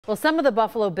Well, some of the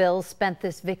Buffalo Bills spent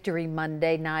this victory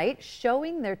Monday night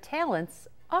showing their talents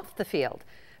off the field.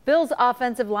 Bills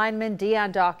offensive lineman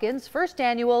Dion Dawkins' first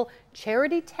annual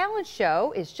charity talent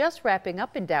show is just wrapping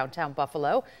up in downtown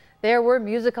Buffalo. There were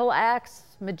musical acts,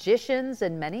 magicians,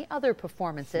 and many other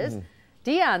performances.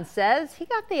 Dion says he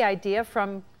got the idea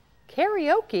from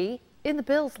karaoke in the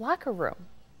Bills locker room.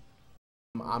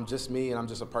 I'm just me, and I'm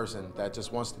just a person that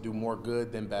just wants to do more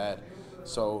good than bad.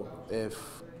 So if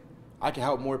I can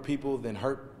help more people than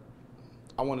hurt,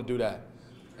 I want to do that.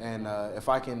 And if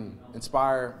I can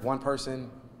inspire one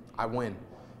person, I win,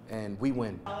 and we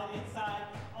win.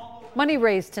 Money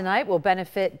raised tonight will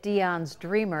benefit Dion's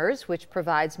Dreamers, which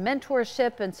provides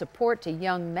mentorship and support to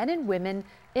young men and women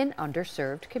in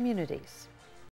underserved communities.